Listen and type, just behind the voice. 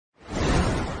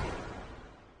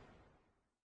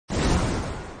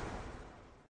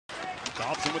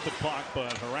Dobson with the puck,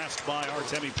 but harassed by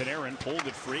Artemi Panarin. Pulled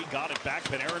it free, got it back.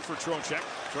 Panarin for Trocheck.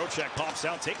 Trocheck pops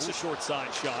out, takes a short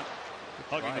side shot.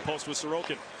 Hugging the post with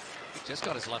Sorokin. He just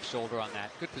got his left shoulder on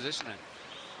that. Good positioning.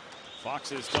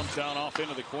 Fox is dumped down off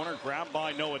into the corner. Grabbed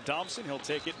by Noah Dobson. He'll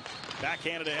take it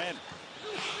backhanded ahead.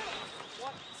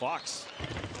 Fox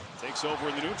takes over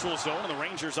in the neutral zone, and the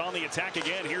Rangers on the attack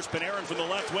again. Here's Panarin from the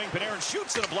left wing. Panarin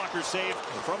shoots at a blocker save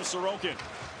from Sorokin.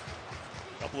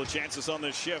 Couple of chances on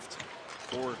this shift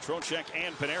for Trocheck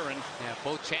and Panarin. Yeah,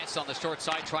 both chances on the short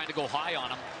side, trying to go high on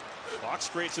him. Fox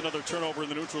creates another turnover in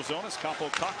the neutral zone as Capo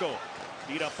Kakko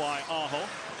beat up by Aho.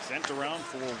 Sent around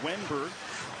for Wenberg.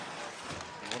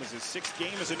 What is his sixth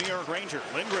game as a New York Ranger?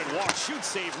 Lindgren walks, shoots,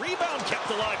 save, rebound, kept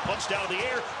alive, punched out of the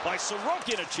air by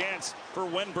Sorokin. A chance for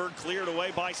Wenberg, cleared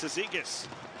away by Cizikas.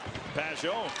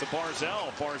 Pajot to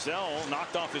Barzal. Barzal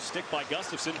knocked off his stick by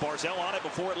Gustafsson. Barzal on it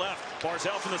before it left.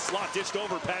 Barzal from the slot, dished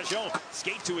over. Pajot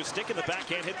skate to his stick, and the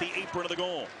backhand hit the apron of the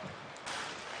goal.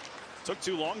 Took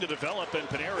too long to develop, and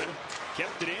Panarin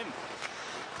kept it in.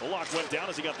 Pollock went down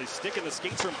as he got the stick and the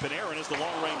skates from Panarin as the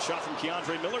long-range shot from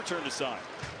Keandre Miller turned aside.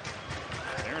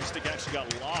 Panarin's stick actually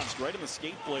got lodged right in the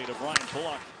skate blade of Ryan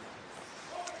Pollock.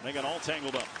 They got all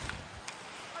tangled up.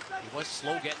 He was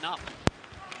slow getting up.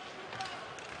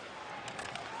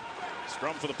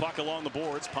 Scrum for the puck along the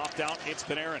boards. Popped out. It's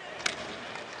Panarin.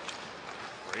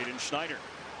 Braden Schneider.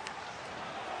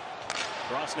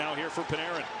 Cross now here for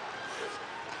Panarin.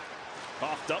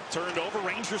 Coughed up, turned over.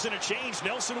 Rangers in a change.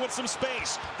 Nelson with some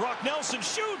space. Brock Nelson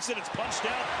shoots, and it's punched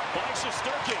out by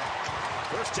Shesterkin.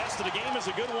 First test of the game is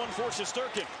a good one for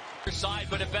Shesterkin. Side,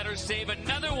 but a better save.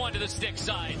 Another one to the stick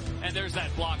side. And there's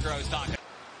that blocker I was talking.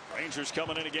 Rangers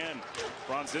coming in again.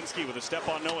 Bronzinski with a step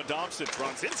on Noah Dobson.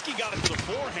 Bronzinski got it to the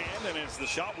forehand, and as the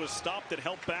shot was stopped, it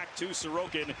helped back to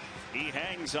Sorokin. He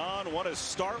hangs on. What a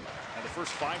start. And the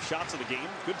first 5 shots of the game.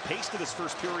 Good pace to this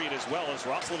first period as well as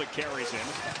Roslovic carries in.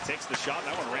 Takes the shot.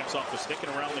 That one ramps off the stick and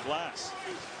around the glass.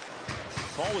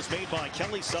 Call was made by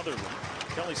Kelly Sutherland.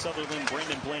 Kelly Sutherland,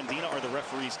 Brandon Blandina are the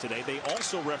referees today. They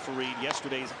also refereed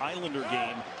yesterday's Islander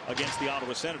game against the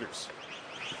Ottawa Senators.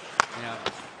 Yeah,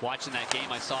 watching that game,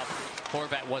 I saw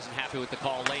Horvat wasn't happy with the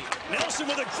call late. Nelson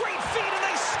with a great feed, and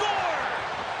they score!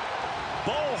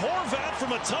 Bo Horvat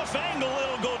from a tough angle.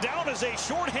 It'll go down as a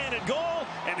shorthanded goal,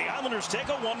 and the Islanders take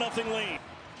a 1-0 lead.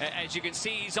 As you can see,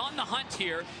 he's on the hunt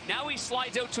here. Now he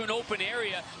slides out to an open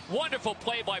area. Wonderful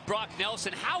play by Brock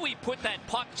Nelson. How he put that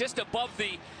puck just above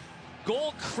the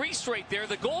goal crease right there.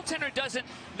 The goaltender doesn't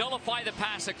nullify the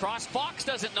pass across. Fox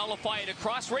doesn't nullify it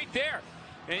across right there.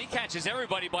 And he catches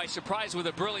everybody by surprise with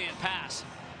a brilliant pass.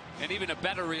 And even a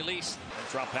better release. That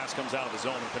drop pass comes out of the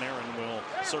zone, and Panarin will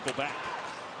circle back.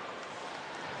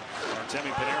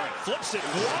 Artemi Panarin flips it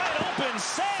wide open.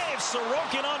 Save!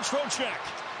 Sorokin on Trocheck.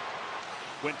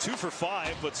 Went 2 for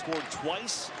 5, but scored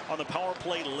twice on the power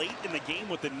play late in the game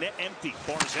with the net empty.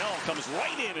 Barzal comes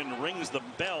right in and rings the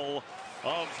bell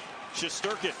of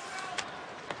Shesterkin.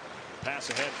 Pass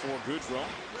ahead for Goudreau.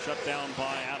 Shut down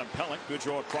by Adam Pelech.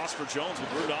 Goudreau across for Jones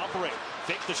with room to operate.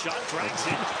 Fake the shot, drags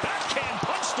in. Backhand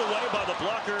punched away by the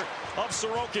blocker of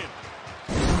Sorokin.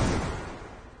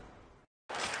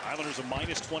 Islanders a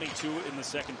 -22 in the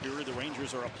second period. The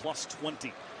Rangers are a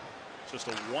 +20. Just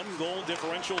a 1-goal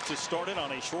differential to start it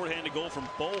on a shorthanded goal from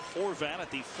Bo Horvat at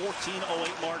the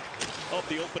 14:08 mark of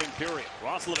the opening period.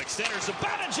 Roslovic centers.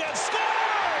 Zibanejad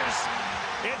scores!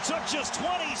 It took just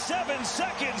 27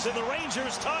 seconds, and the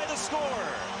Rangers tie the score.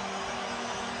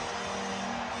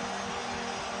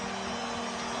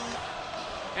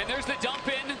 And there's the dump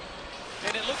in,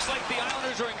 and it looks like the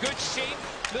Islanders are in good shape.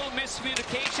 Little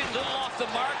miscommunication, little off the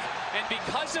mark, and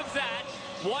because of that,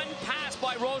 one pass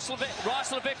by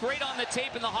Roslovic right on the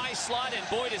tape in the high slot, and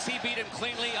boy, does he beat him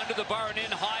cleanly under the bar and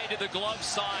in high to the glove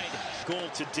side. Goal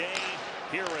today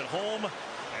here at home.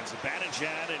 And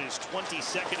Zibanejad in his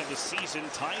 22nd of the season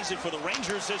ties it for the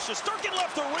Rangers as Shesterkin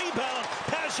left the rebound.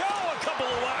 Pajot a couple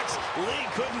of whacks. Lee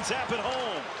couldn't tap it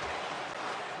home.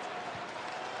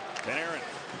 Panarin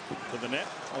to the net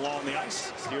along the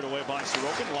ice. Steered away by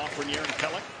Sorokin. Lafreniere and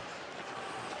Pelech.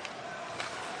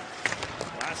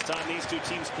 Last time these two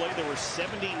teams played, there were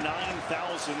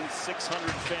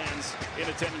 79,600 fans in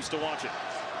attendance to watch it.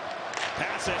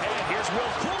 Pass ahead. Here's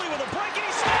Will Cooley with a break, and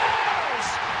he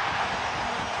scores!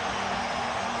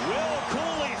 Will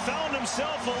Cooley found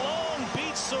himself alone,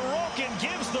 beats Sorokin,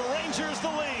 gives the Rangers the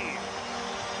lead.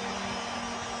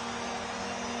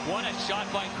 What a shot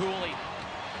by Cooley.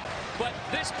 But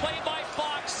this play by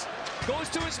Fox goes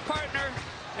to his partner,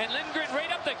 and Lindgren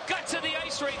right up the guts of the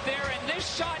ice right there. And this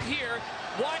shot here,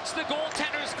 watch the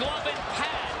goaltender's glove and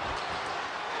pad.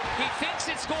 He thinks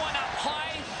it's going up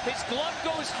high. His glove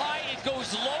goes high, it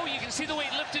goes low. You can see the way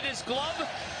he lifted his glove.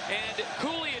 And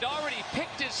Cooley had already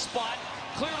picked his spot.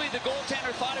 Clearly the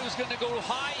goaltender thought it was going to go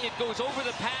high. It goes over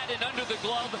the pad and under the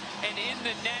glove and in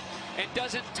the net and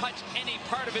doesn't touch any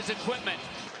part of his equipment.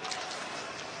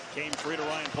 Came free to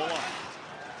Ryan Pulock.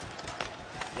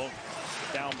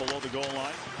 Down below the goal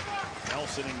line.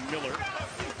 Nelson and Miller.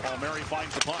 Palmieri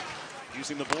finds the puck.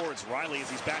 Using the boards. Riley, as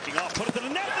he's backing off, put it to the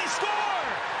net. They score!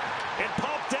 It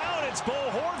popped down. It's Bo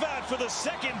Horvat for the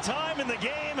second time in the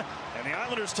game. And the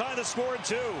Islanders tie the score at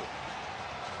 2.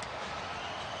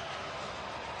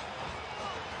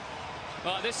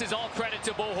 This is all credit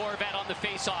to Bo Horvat on the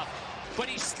faceoff. But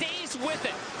he stays with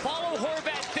it. Follow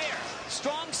Horvat there.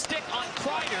 Strong stick on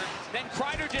Kreider. Then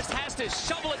Kreider just has to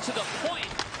shovel it to the point,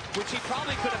 which he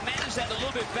probably could have managed that a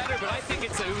little bit better, but I think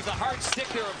it was a hard stick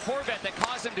there of Horvat that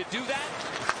caused him to do that.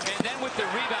 And then with the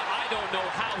rebound, I don't know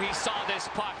how he saw this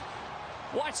puck.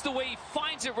 Watch the way he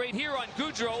finds it right here on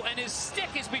Gaudreau, and his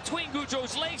stick is between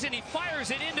Gaudreau's legs, and he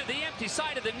fires it into the empty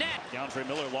side of the net. DeAndre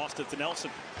Miller lost it to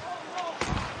Nelson.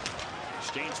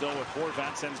 Exchange, though, with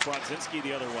Horvat, sends Brodzinski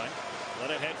the other way. Let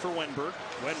ahead for Wenberg.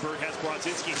 Wenberg has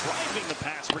Brodzinski driving the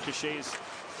pass, ricochets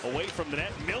away from the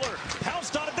net. Miller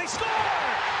pounced on it. They score!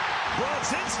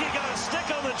 Brodzinski got a stick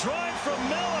on the drive from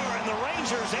Miller, and the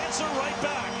Rangers answer right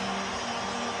back.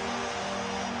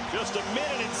 Just a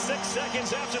minute and 6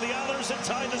 seconds after the Islanders had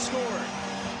tied the score.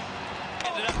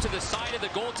 Ended up to the side of the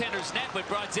goaltender's net, but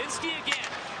Brodzinski again.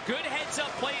 Good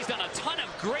heads-up plays, done a ton of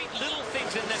great little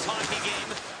things in this hockey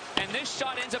game. And this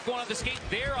shot ends up going off the skate.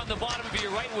 There on the bottom of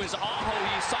your right was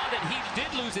Aho. You saw that he did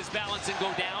lose his balance and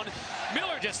go down.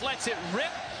 Miller just lets it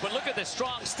rip, but look at the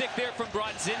strong stick there from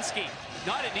Brodzinski.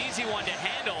 Not an easy one to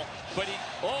handle, but he,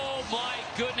 oh my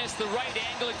goodness, the right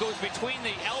angle. It goes between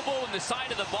the elbow and the side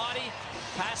of the body,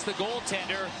 past the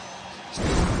goaltender.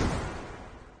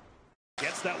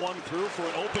 Gets that one through for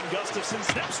an open Gustafsson,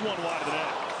 steps one wide of the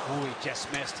net. Ooh, he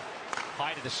just missed.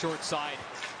 High to the short side.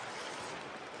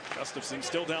 Gustafsson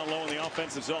still down low in the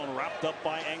offensive zone, wrapped up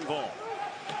by Engvall.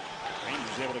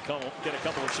 Rangers able to get a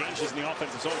couple of changes in the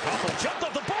offensive zone. Kakko jumped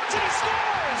off the boards and he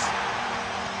scores!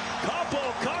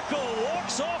 Kakko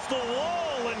walks off the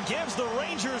wall and gives the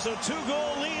Rangers a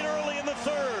 2-goal lead early in the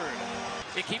third.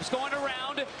 It keeps going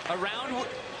around.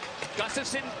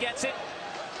 Gustafsson gets it.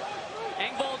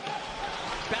 Engvall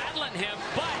battling him,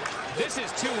 but this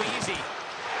is too easy.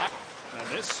 And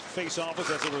this face-off was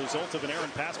as a result of an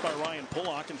errant pass by Ryan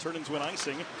Pulock and turned into an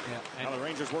icing. Yeah, now the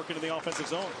Rangers work into the offensive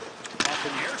zone.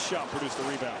 Palmier's shot produced the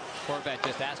rebound. Horvat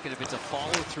just asking if it's a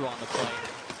follow-through on the play.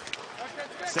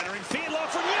 Centering feed,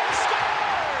 Lafreniere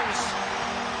scores!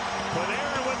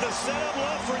 Panarin with the setup,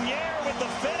 Lafreniere with the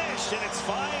finish, and it's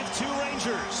 5-2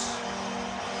 Rangers.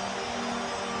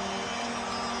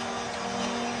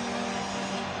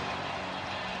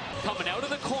 Coming out of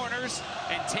the corners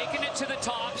and taking it to the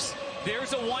tops.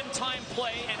 There's a one-time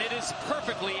play, and it is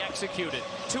perfectly executed.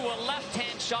 To a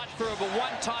left-hand shot for a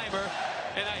one-timer,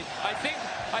 and I think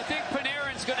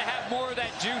Panarin's going to have more of that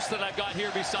juice that I've got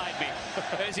here beside me,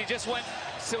 as he just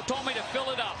told me to fill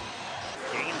it up.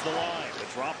 Gains the line. The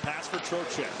drop pass for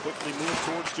Trocheck. Quickly moves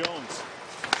towards Jones.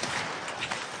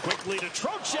 Quickly to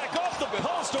Trocheck off the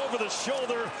post over the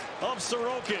shoulder of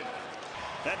Sorokin.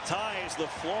 That ties the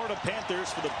Florida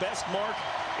Panthers for the best mark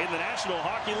in the National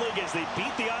Hockey League as they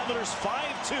beat the Islanders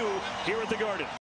 5-2 here at the Garden.